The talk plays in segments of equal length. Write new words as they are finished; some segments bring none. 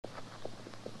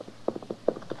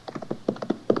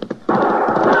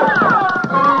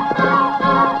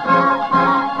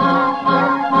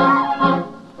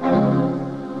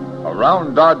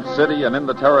Around Dodge City and in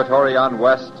the territory on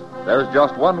West, there's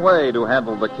just one way to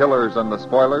handle the killers and the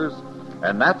spoilers,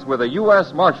 and that's with a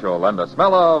U.S. Marshal and a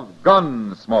smell of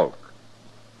Gunsmoke.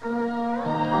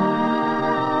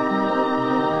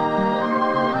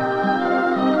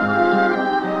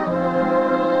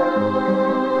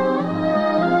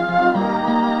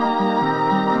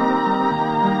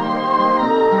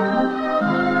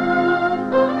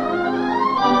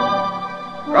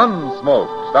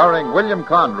 Gunsmoke, starring William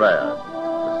Conrad.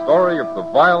 The story of the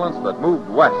violence that moved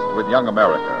west with young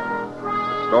America.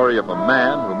 The story of a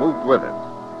man who moved with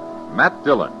it. Matt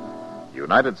Dillon,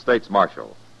 United States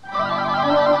Marshal.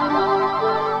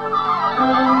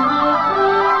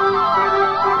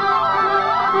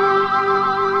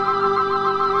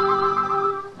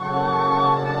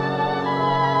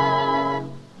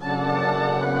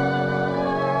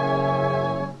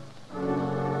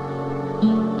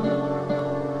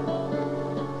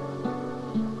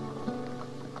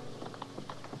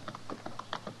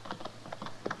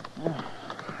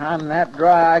 I'm that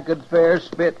dry I could fair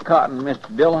spit cotton,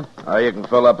 Mr. Dillon. Oh, you can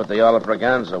fill up at the Olive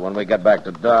Braganza when we get back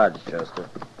to Dodge, Chester.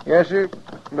 Yes, sir.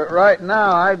 But right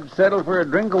now, I'd settle for a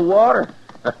drink of water.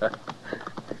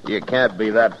 You can't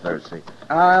be that thirsty.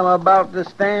 I'm about to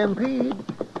stampede.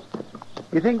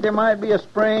 You think there might be a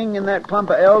spring in that clump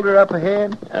of elder up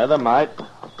ahead? Yeah, there might.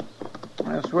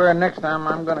 I swear next time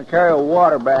I'm going to carry a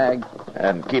water bag.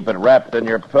 And keep it wrapped in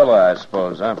your pillow, I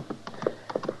suppose, huh?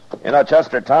 You know,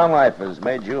 Chester, town life has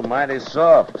made you mighty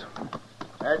soft.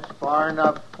 That's far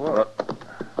enough for...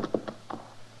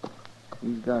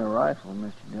 He's got a rifle,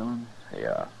 Mr. Dillon.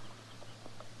 Yeah.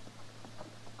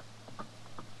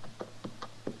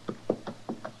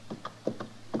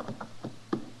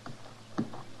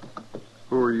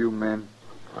 Who are you men?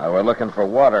 We're looking for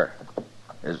water.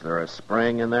 Is there a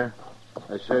spring in there?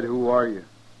 I said, who are you?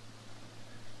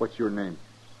 What's your name?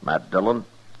 Matt Dillon.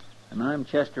 And I'm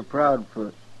Chester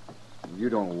Proudfoot.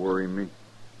 You don't worry me.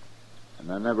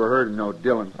 And I never heard of no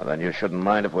Dillon. Well, then you shouldn't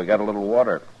mind if we got a little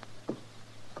water.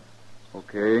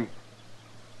 Okay.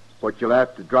 But you'll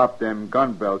have to drop them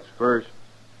gun belts first,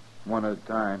 one at a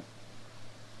time.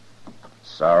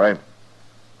 Sorry.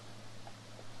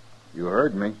 You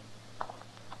heard me.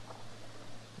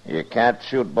 You can't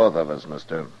shoot both of us,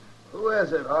 mister. Who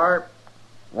is it, Harp?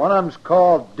 One of them's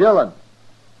called Dillon.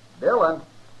 Dillon?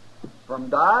 From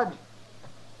Dodge?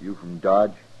 You from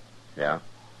Dodge? Yeah?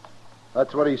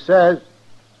 That's what he says.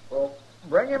 Well,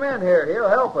 bring him in here. He'll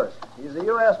help us. He's a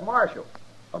U.S. Marshal.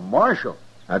 A marshal?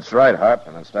 That's right, Harp.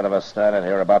 And instead of us standing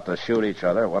here about to shoot each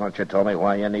other, why don't you tell me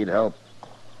why you need help?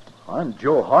 I'm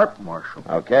Joe Harp, Marshal.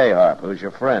 Okay, Harp. Who's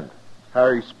your friend?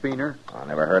 Harry Speener. I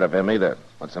never heard of him either.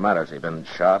 What's the matter? Has he been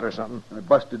shot or something? I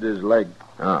busted his leg.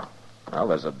 Oh. Well,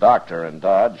 there's a doctor in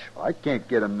Dodge. I can't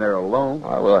get him there alone.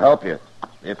 I will help you.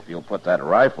 If you'll put that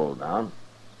rifle down.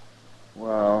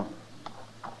 Well,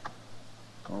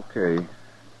 okay.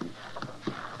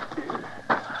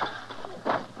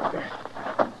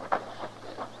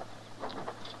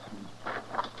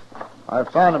 I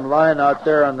found him lying out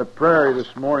there on the prairie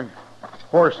this morning.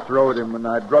 Horse throwed him, and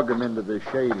I drug him into the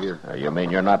shade here. You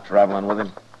mean you're not traveling with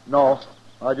him? No,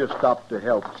 I just stopped to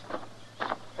help.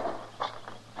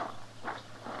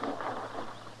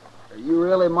 Are you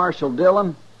really Marshal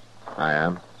Dillon? I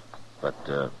am.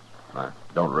 But, I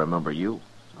don't remember you.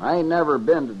 I ain't never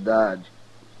been to Dodge.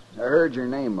 I heard your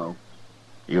name, though.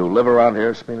 You live around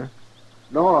here, Speener?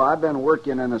 No, I've been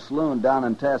working in a saloon down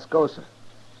in Tascosa.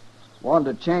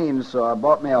 Wanted to change, so I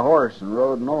bought me a horse and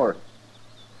rode north.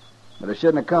 But I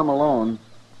shouldn't have come alone.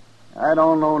 I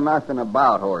don't know nothing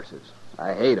about horses.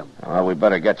 I hate 'em. Well, we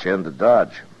better get you into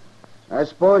Dodge. I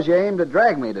suppose you aim to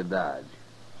drag me to Dodge.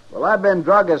 Well, I've been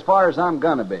drug as far as I'm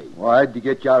gonna be. Well, I had to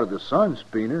get you out of the sun,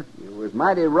 Speener. You was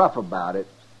mighty rough about it.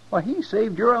 Why, he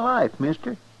saved your life,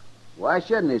 mister. Why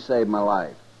shouldn't he save my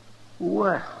life?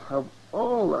 Well, of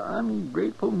all the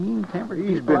ungrateful, mean-tempered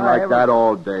He's people been I like ever... that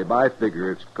all day, but I figure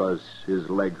it's because his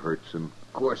leg hurts him.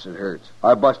 Of course it hurts.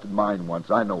 I busted mine once.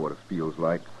 I know what it feels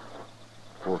like.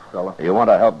 Poor fella. You want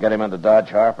to help get him into Dodge,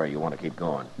 Harp, or you want to keep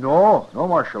going? No,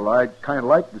 Marshal. I'd kind of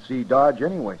like to see Dodge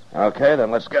anyway. Okay,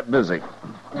 then let's get busy.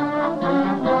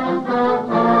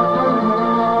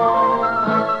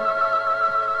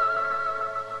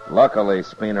 Luckily,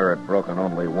 Speener had broken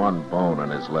only one bone in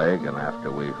his leg, and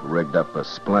after we rigged up a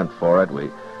splint for it,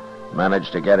 we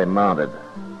managed to get him mounted.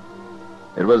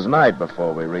 It was night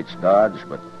before we reached Dodge,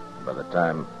 but by the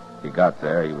time he got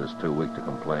there, he was too weak to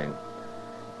complain.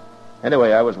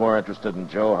 Anyway, I was more interested in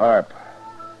Joe Harp,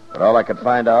 but all I could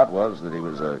find out was that he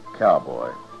was a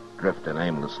cowboy, drifting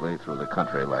aimlessly through the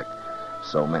country like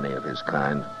so many of his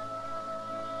kind.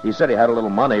 He said he had a little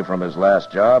money from his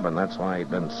last job, and that's why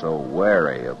he'd been so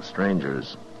wary of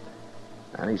strangers.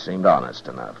 And he seemed honest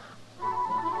enough.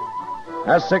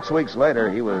 As 6 weeks later,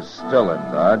 he was still in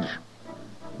Dodge,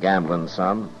 gambling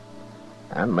some,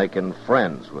 and making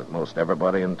friends with most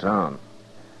everybody in town.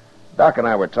 Doc and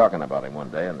I were talking about him one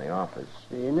day in the office.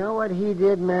 Do you know what he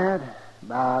did, Matt,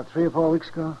 about 3 or 4 weeks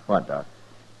ago? What, Doc?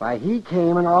 Why, he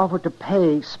came and offered to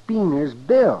pay Speener's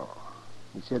bill.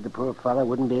 He said the poor fellow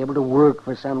wouldn't be able to work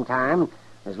for some time.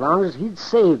 As long as he'd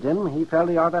saved him, he felt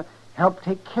he ought to help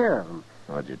take care of him.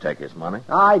 Oh, did you take his money?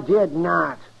 I did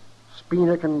not.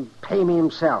 Speener can pay me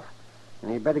himself.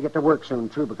 And he'd better get to work soon,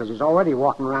 too, because he's already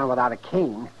walking around without a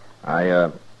cane.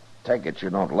 I take it you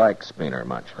don't like Speener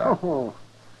much, Doc. Oh,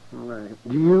 right.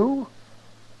 Do you?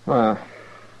 Well,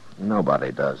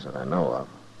 nobody does that I know of.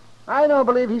 I don't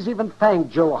believe he's even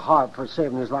thanked Joe Hart for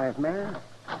saving his life, man.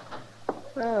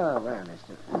 Oh, well,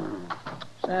 mister.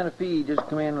 Santa Fe just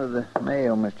come in with the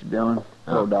mail, Mr. Dillon.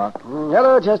 Hello, Doc.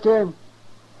 Hello, Chester.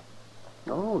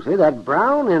 Oh, see, that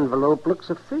brown envelope looks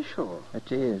official. It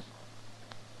is.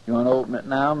 You want to open it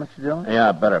now, Mr. Dillon? Yeah,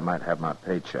 I bet it might have my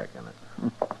paycheck in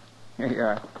it. Here you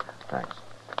are. Thanks.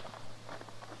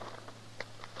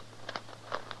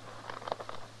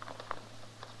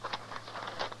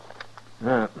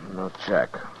 No check.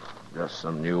 Just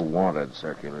some new wanted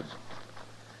circulars.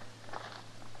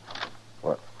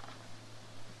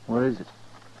 What is it?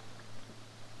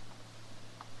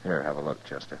 Here, have a look,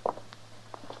 Chester.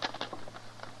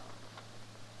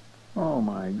 Oh,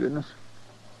 my goodness.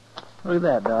 Look at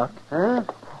that, Doc. Huh?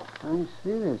 Let me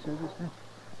see this.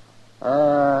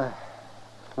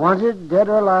 Wanted, dead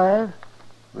or alive,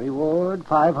 reward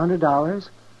 $500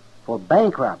 for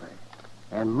bank robbery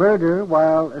and murder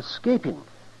while escaping.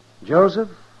 Joseph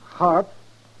Harp.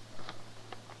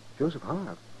 Joseph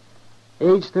Harp?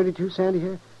 Age 32, sandy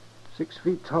hair, 6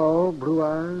 feet tall, blue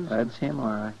eyes. That's him, all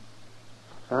right.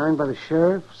 Signed by the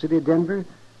sheriff, city of Denver,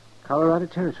 Colorado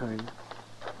Territory.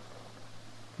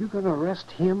 You gonna arrest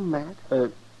him, Matt?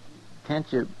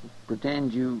 Can't you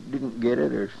pretend you didn't get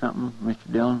it or something,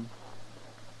 Mr. Dillon?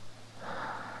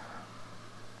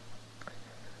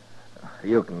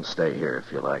 You can stay here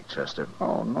if you like, Chester.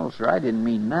 Oh, no, sir. I didn't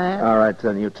mean that. All right,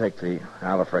 then you take the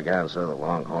Alafraganza, the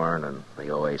Longhorn, and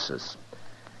the Oasis.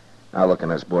 I'll look in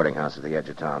this boarding house at the edge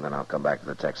of town, then I'll come back to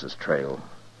the Texas Trail.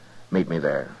 Meet me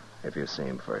there, if you see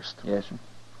him first. Yes, sir.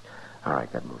 All right,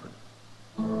 get moving.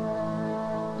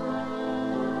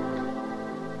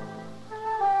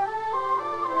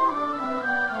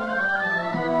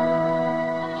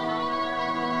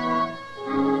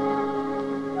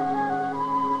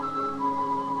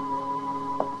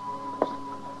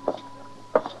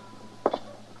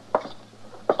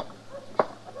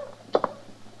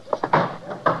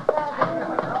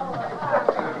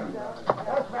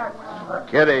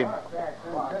 Kitty.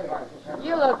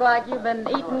 You look like you've been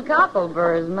eating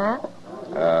cockleburrs, Matt.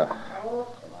 I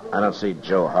don't see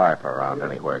Joe Harp around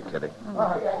anywhere, Kitty.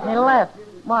 He left.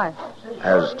 Why?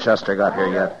 Has Chester got here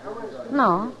yet?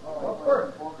 No.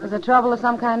 Is there trouble of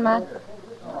some kind, Matt?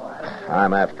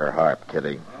 I'm after Harp,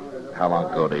 Kitty. How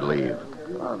long ago did he leave?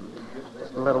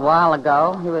 Just a little while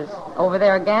ago. He was over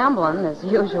there gambling, as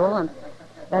usual, and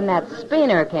then that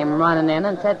Speener came running in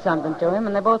and said something to him,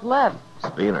 and they both left.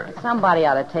 Speener. Somebody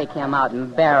ought to take him out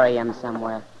and bury him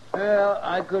somewhere. Well,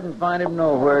 I couldn't find him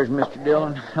nowheres, Mr.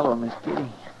 Dillon. Hello, Miss Kitty.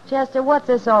 Chester, what's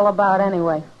this all about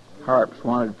anyway? Harp's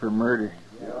wanted for murder.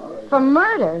 For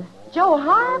murder? Joe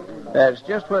Harp? That's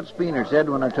just what Speener said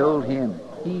when I told him.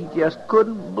 He just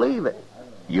couldn't believe it.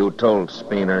 You told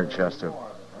Speener, Chester?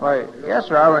 Why, yes,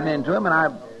 sir. I ran into him,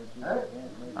 and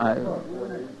I...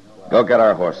 Go get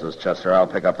our horses, Chester. I'll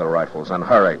pick up the rifles. And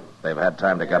hurry. They've had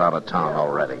time to get out of town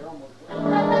already.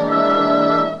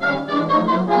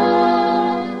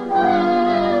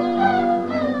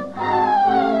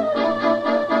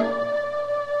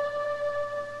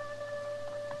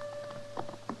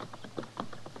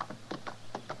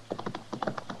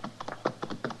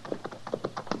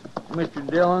 Mr.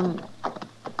 Dillon,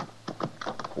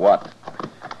 What?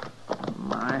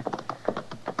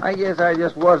 I guess I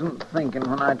just wasn't thinking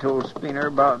when I told Speener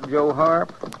about Joe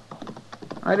Harp.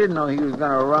 I didn't know he was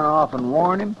going to run off and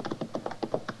warn him.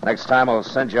 Next time I'll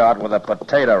send you out with a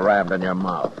potato rammed in your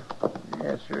mouth.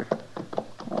 Yes, sir.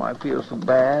 Oh, I feel so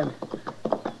bad.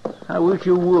 I wish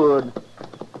you would.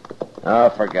 Oh,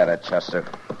 forget it, Chester.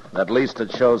 At least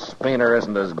it shows Speener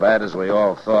isn't as bad as we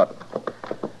all thought.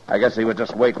 I guess he was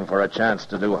just waiting for a chance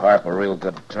to do Harp a real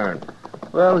good turn.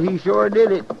 Well, he sure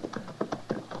did it.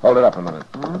 Hold it up a minute.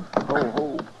 Huh?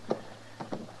 Ho.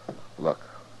 Look.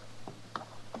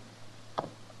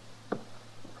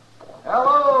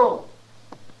 Hello!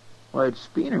 Why, it's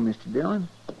Spooner, Mr. Dillon.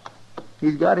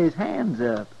 He's got his hands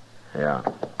up. Yeah.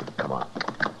 Come on.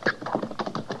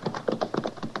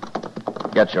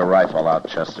 Get your rifle out,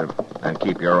 Chester, and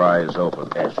keep your eyes open.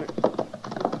 Yes, sir.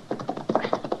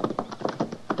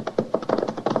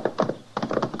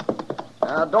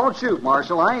 Don't shoot,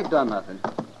 Marshal. I ain't done nothing.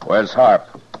 Where's Harp?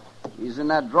 He's in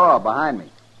that drawer behind me.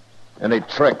 Any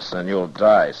tricks and you'll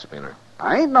die, Spooner.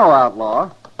 I ain't no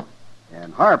outlaw.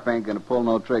 And Harp ain't gonna pull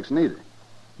no tricks neither.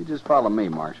 You just follow me,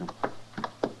 Marshal.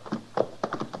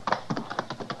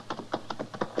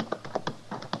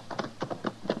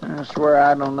 I swear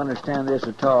I don't understand this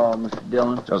at all, Mr.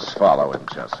 Dillon. Just follow him,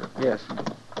 Chester. Yes, sir.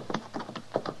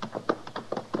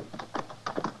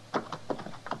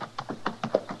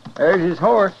 There's his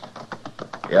horse.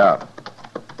 Yeah.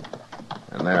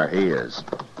 And there he is.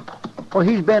 Well,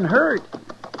 he's been hurt.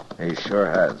 He sure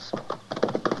has.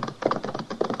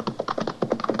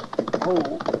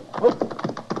 Oh.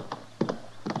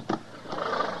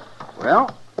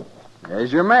 Well,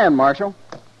 there's your man, Marshal.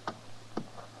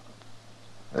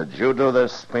 Did you do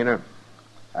this, Spooner?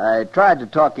 I tried to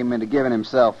talk him into giving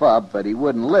himself up, but he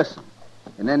wouldn't listen.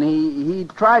 And then he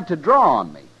tried to draw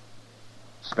on me.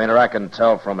 Spooner, I can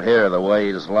tell from here the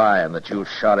way he's lying that you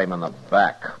shot him in the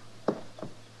back.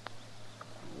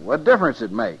 What difference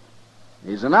it make?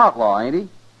 He's an outlaw, ain't he?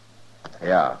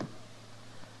 Yeah.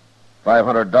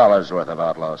 $500 worth of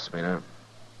outlaw, Spooner.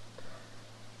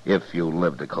 If you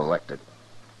live to collect it.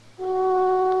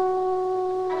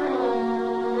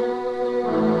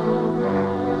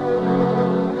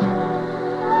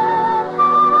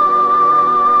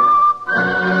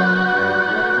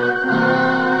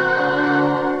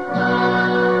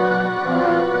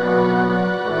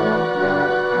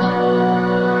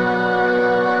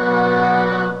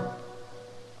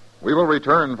 We will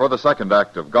return for the second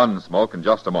act of Gunsmoke in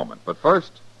just a moment. But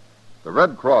first, the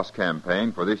Red Cross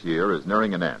campaign for this year is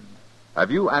nearing an end.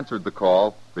 Have you answered the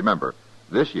call? Remember,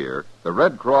 this year, the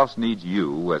Red Cross needs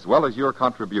you as well as your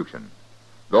contribution.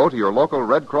 Go to your local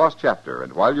Red Cross chapter,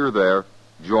 and while you're there,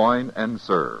 join and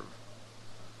serve.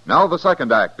 Now the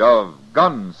second act of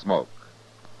Gunsmoke.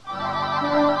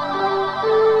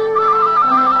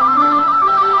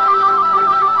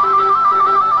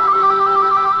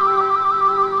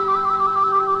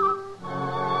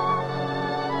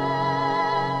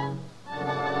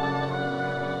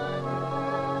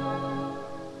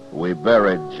 We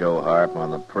buried Joe Harp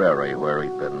on the prairie where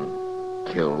he'd been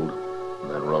killed, and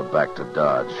then rode back to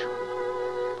Dodge.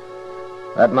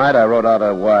 That night, I wrote out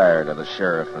a wire to the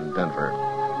sheriff in Denver,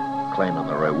 claiming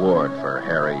the reward for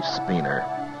Harry Spooner.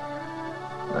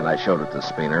 Then I showed it to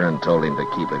Spooner and told him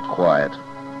to keep it quiet,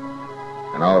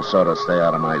 and also to stay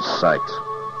out of my sight.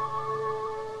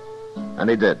 And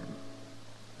he did.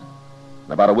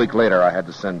 About a week later, I had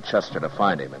to send Chester to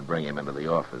find him and bring him into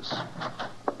the office.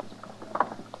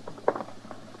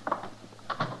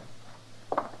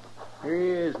 Here he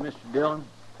is, Mr. Dillon.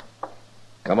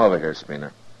 Come over here,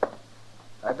 Spooner.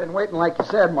 I've been waiting like you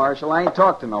said, Marshal. I ain't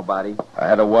talked to nobody. I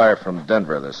had a wire from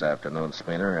Denver this afternoon,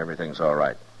 Spooner. Everything's all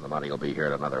right. The money will be here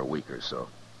in another week or so.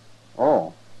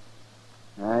 Oh.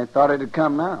 I thought it'd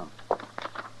come now.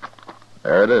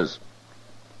 There it is.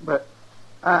 But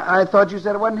I thought you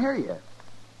said it wasn't here yet.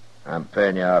 I'm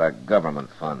paying you out of government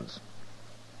funds.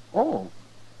 Oh.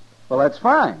 Well, that's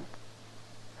fine.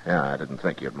 Yeah, I didn't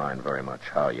think you'd mind very much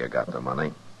how you got the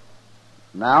money.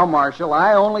 Now, Marshal,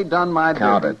 I only done my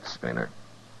Count duty. it, Spooner.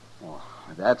 Oh,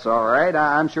 that's all right.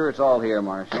 I'm sure it's all here,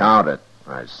 Marshal. Count it,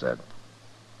 I said.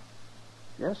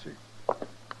 Yes, sir.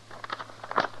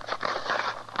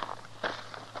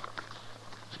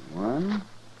 1,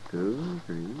 2,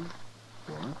 3,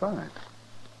 4, 5.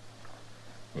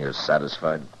 You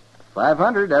satisfied?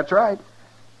 500, that's right.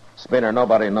 Spooner,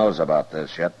 nobody knows about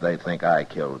this yet. They think I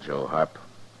killed Joe Harp.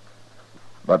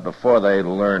 But before they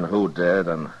learn who did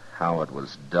and how it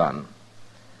was done,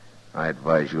 I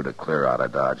advise you to clear out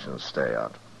of Dodge and stay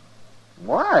out.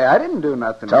 Why? I didn't do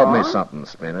nothing Tell wrong. me something,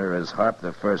 Spooner. Is Harp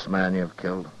the first man you've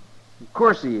killed? Of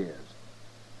course he is.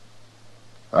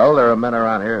 Well, there are men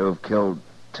around here who've killed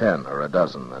 10 or a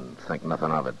dozen and think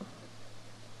nothing of it.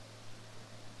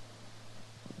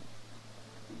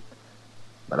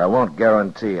 But I won't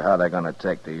guarantee how they're going to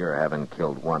take to your having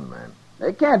killed one man.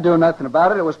 They can't do nothing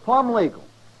about it. It was plumb legal.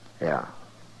 Yeah,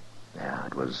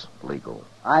 it was legal.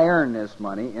 I earned this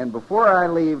money, and before I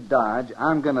leave Dodge,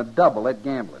 I'm going to double it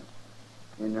gambling.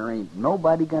 And there ain't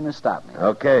nobody going to stop me.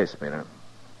 Okay, Spooner.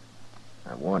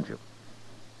 I warned you.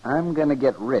 I'm going to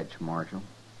get rich, Marshal.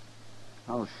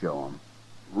 I'll show 'em.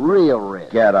 Real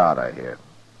rich. Get out of here.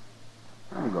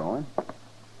 I'm going.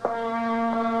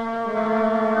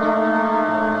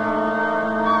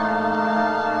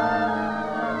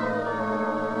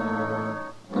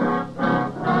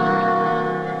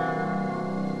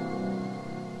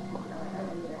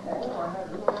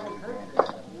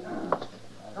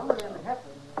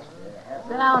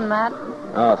 down, Matt.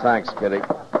 Oh, thanks, Kitty.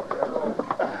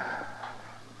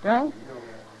 Drink?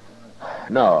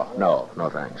 No,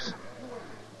 thanks.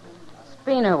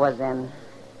 Spooner was in.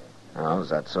 Oh, is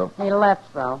that so? He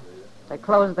left, though. They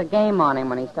closed the game on him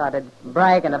when he started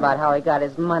bragging about how he got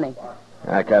his money.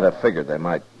 I kind of figured they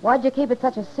might. Why'd you keep it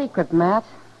such a secret, Matt?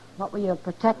 What were you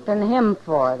protecting him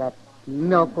for, that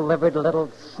milk-livered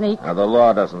little sneak? Now, the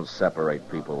law doesn't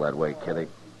separate people that way, Kitty.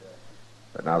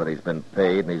 But now that he's been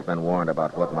paid and he's been warned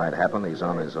about what might happen, he's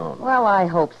on his own. Well, I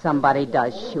hope somebody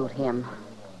does shoot him.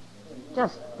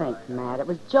 Just think, Matt, it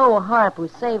was Joe Harp who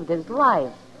saved his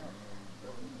life.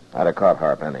 I'd have caught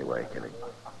Harp anyway, Kitty.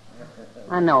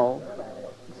 I know.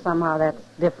 Somehow that's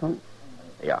different.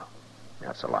 Yeah,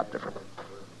 that's a lot different.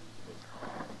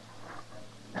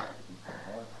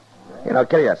 You know,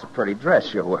 Kitty, that's a pretty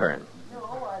dress you're wearing.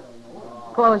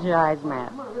 Close your eyes,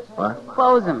 Matt. What?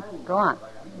 Close them. Go on.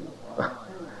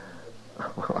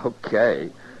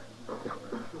 Okay.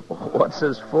 What's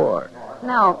this for?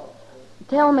 Now,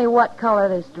 tell me what color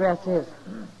this dress is.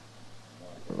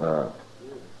 Well,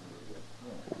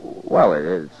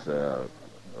 it's,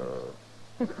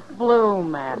 It's blue,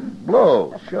 Matt.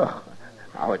 blue, sure.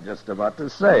 I was just about to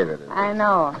say that. I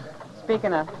know.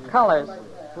 Speaking of colors,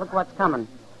 look what's coming.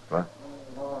 What?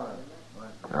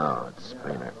 Oh, it's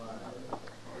Spooner.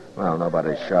 Well,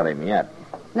 nobody's shot him yet.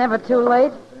 Never too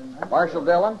late? Marshal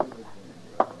Dillon?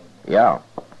 Yeah.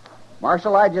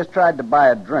 Marshal, I just tried to buy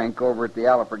a drink over at the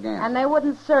Alfregan. And they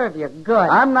wouldn't serve you. Good.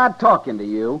 I'm not talking to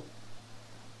you.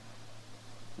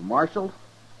 Marshal,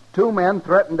 2 men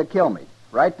threatened to kill me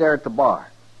right there at the bar.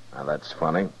 Now, that's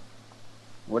funny.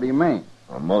 What do you mean?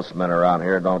 Well, most men around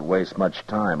here don't waste much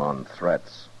time on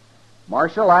threats.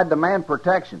 Marshal, I demand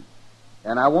protection.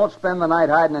 And I won't spend the night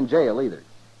hiding in jail either.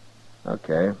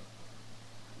 Okay.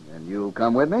 And you'll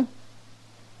come with me?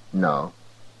 No.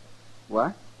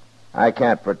 What? I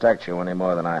can't protect you any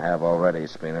more than I have already,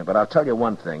 Spooner. But I'll tell you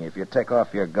one thing. If you take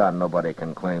off your gun, nobody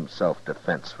can claim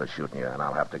self-defense for shooting you, and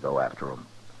I'll have to go after them.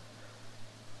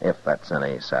 If that's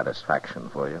any satisfaction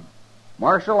for you.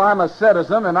 Marshal, I'm a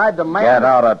citizen, and I demand... Get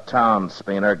out of town,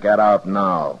 Spooner. Get out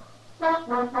now.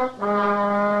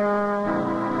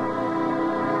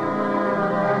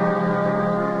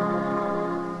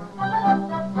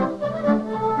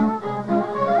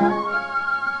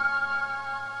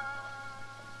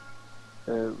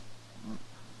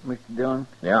 Mr. Dillon,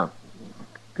 Yeah.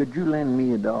 could you lend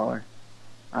me $1?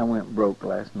 I went broke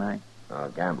last night.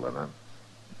 Gambling, huh?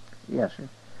 Yes, sir.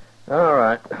 All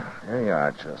right. Here you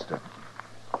are, Chester.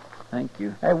 Thank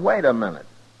you. Hey, wait a minute.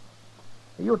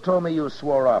 You told me you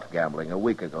swore off gambling a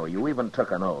week ago. You even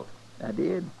took an oath. I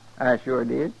did. I sure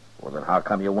did. Well, then how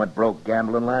come you went broke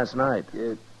gambling last night?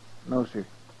 No, sir.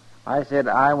 I said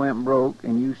I went broke,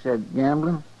 and you said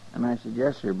gambling, and I said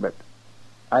yes, sir, but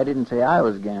I didn't say I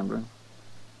was gambling.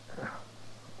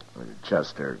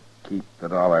 Chester, keep the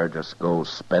dollar. Just go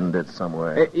spend it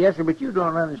somewhere. Yes, sir, but you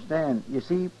don't understand. You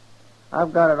see,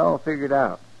 I've got it all figured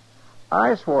out.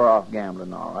 I swore off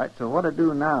gambling, all right, so what I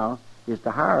do now is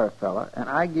to hire a fella, and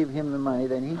I give him the money,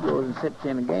 then he goes and sits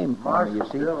in a game for me, you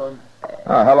see. Dillon.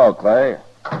 Oh, hello, Clay.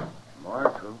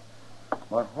 Marshal,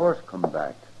 my horse come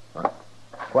back.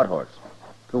 What horse?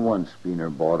 The one Spooner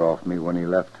bought off me when he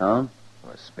left town.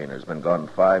 Well, Spooner's been gone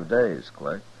 5 days,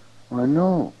 Clay. I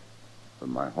know. But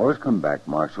my horse come back,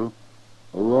 Marshal.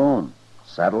 Alone.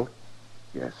 Saddled?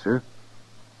 Yes, sir.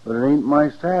 But it ain't my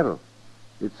saddle.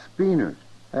 It's Spooner's.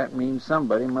 That means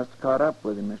somebody must have caught up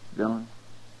with him, Mr. Dillon.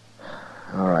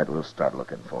 All right, we'll start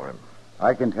looking for him.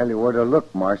 I can tell you where to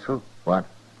look, Marshal. What?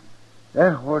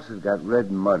 That horse has got red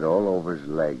mud all over his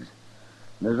legs.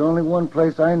 And there's only one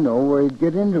place I know where he'd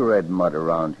get into red mud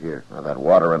around here. Now, that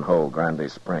watering hole,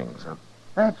 Grande Springs, huh?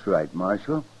 That's right,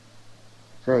 Marshal.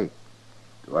 Say,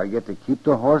 do I get to keep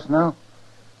the horse now?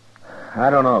 I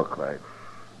don't know, Clay.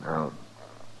 I'll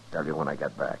tell you when I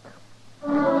get back.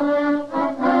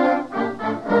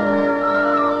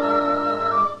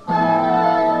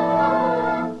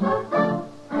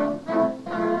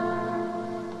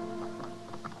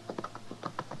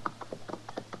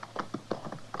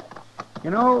 You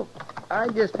know, I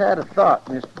just had a thought,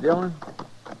 Mr. Dillon.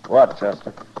 What,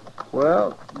 Chester?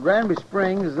 Well, Granby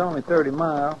Springs is only 30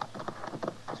 miles.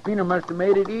 Spooner must have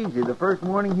made it easy the first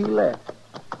morning he left.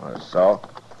 So?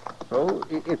 So,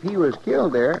 if he was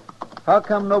killed there, how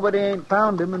come nobody ain't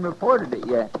found him and reported it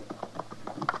yet?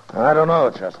 I don't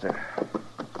know, Chester.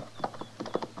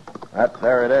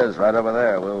 There it is, right over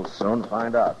there. We'll soon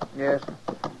find out. Yes.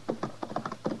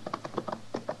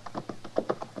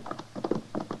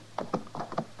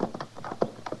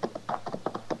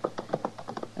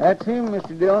 That's him,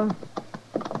 Mr. Dillon.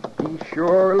 He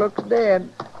sure looks dead.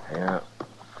 Yeah.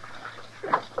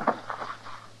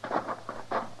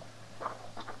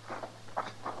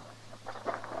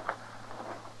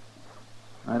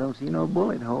 no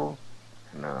bullet hole.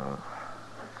 No.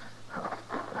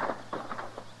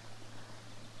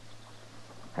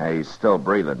 Hey, he's still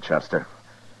breathing, Chester.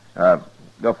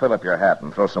 Go fill up your hat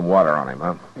and throw some water on him,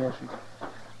 huh? Yes, sir.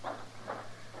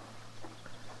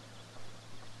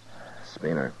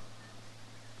 Spooner.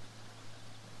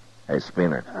 Hey,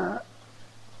 Spooner.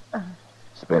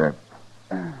 Spooner.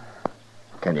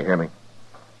 Can you hear me?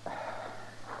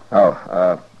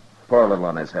 Oh, pour a little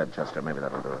on his head, Chester. Maybe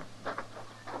that'll do it.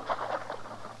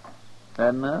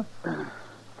 That enough?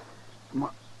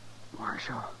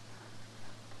 Marshal.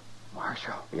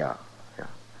 Yeah.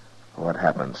 What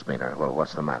happened, Spooner? Well,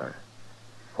 what's the matter?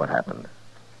 What happened?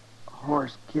 A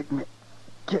horse kicked me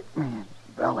in the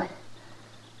belly.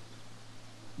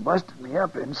 Busted me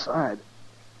up inside.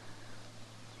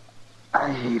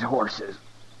 I hate horses.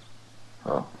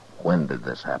 Oh, when did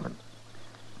this happen?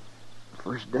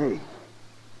 First day.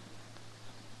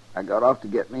 I got off to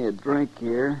get me a drink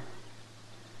here.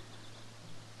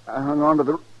 I hung on to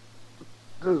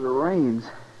the reins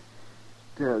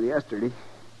till yesterday.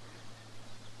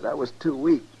 But I was too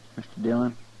weak. Mr.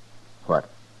 Dillon? What?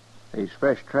 There's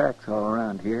fresh tracks all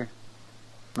around here.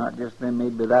 Not just them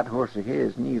made by that horse of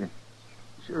his, neither.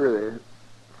 Sure, there's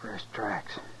fresh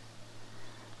tracks.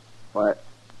 Why,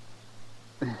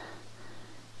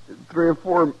 3 or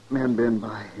 4 men been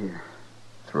by here.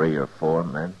 3 or 4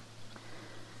 men?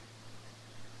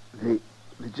 They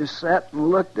just sat and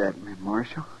looked at me,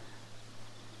 Marshal.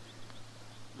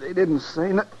 They didn't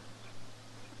say nothing.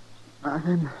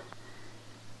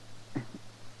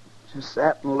 Just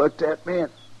sat and looked at me,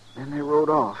 and they rode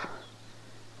off.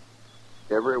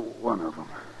 Every one of them.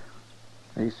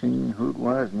 They seen who it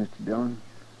was, Mr. Dillon.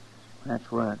 That's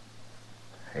what.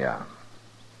 Yeah.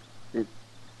 It's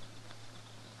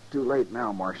too late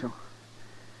now, Marshal.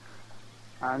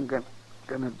 I'm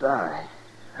gonna die.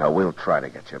 We'll try to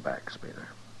get you back, Spooner.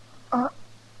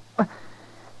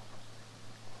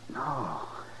 No.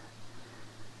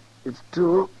 It's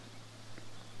too...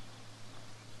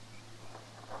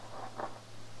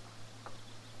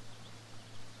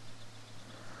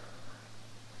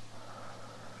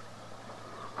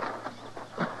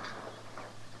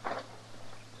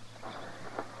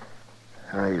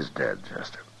 He's dead,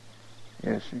 Chester.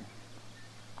 Yes, sir.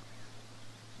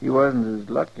 He wasn't as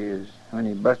lucky as when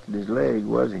he busted his leg,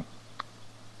 was he?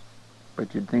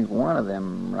 But you'd think one of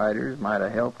them riders might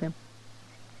have helped him.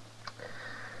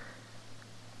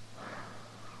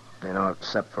 You know,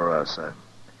 except for us,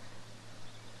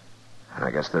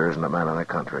 I guess there isn't a man in the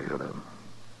country who'd have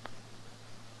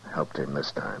helped him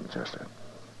this time, Chester.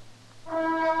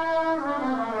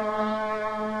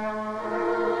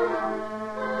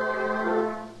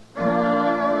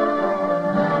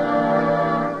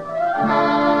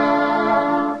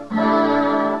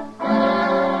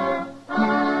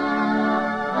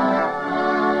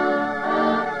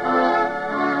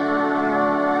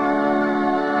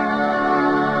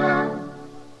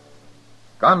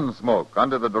 Gunsmoke,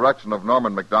 under the direction of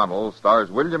Norman Macdonald,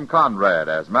 stars William Conrad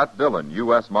as Matt Dillon,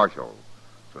 U.S. Marshal.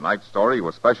 Tonight's story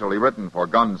was specially written for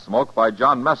Gunsmoke by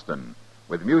John Meston,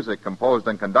 with music composed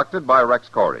and conducted by Rex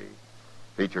Corey.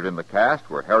 Featured in the cast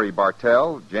were Harry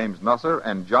Bartell, James Nusser,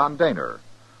 and John Daner.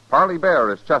 Parley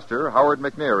Bear as Chester, Howard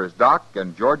McNear as Doc,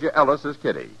 and Georgia Ellis as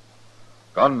Kitty.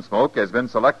 Gunsmoke has been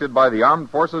selected by the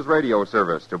Armed Forces Radio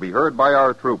Service to be heard by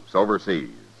our troops overseas.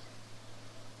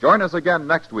 Join us again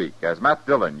next week as Matt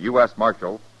Dillon, U.S.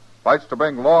 Marshal, fights to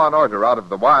bring law and order out of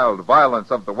the wild violence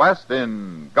of the West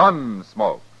in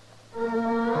Gunsmoke.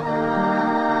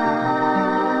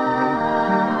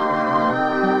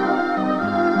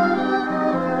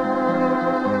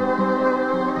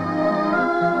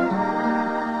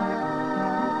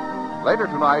 Later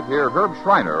tonight, hear Herb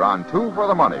Schreiner on 2 for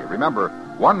the Money. Remember,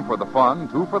 1 for the fun,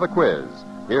 2 for the quiz.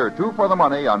 Hear 2 for the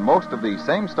Money on most of these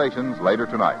same stations later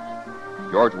tonight.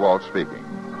 George Walsh speaking.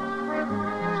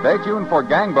 Stay tuned for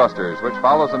Gangbusters, which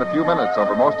follows in a few minutes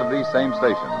over most of these same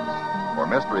stations. For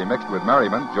mystery mixed with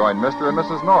merriment, join Mr. and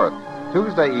Mrs. North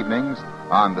Tuesday evenings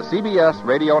on the CBS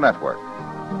Radio Network.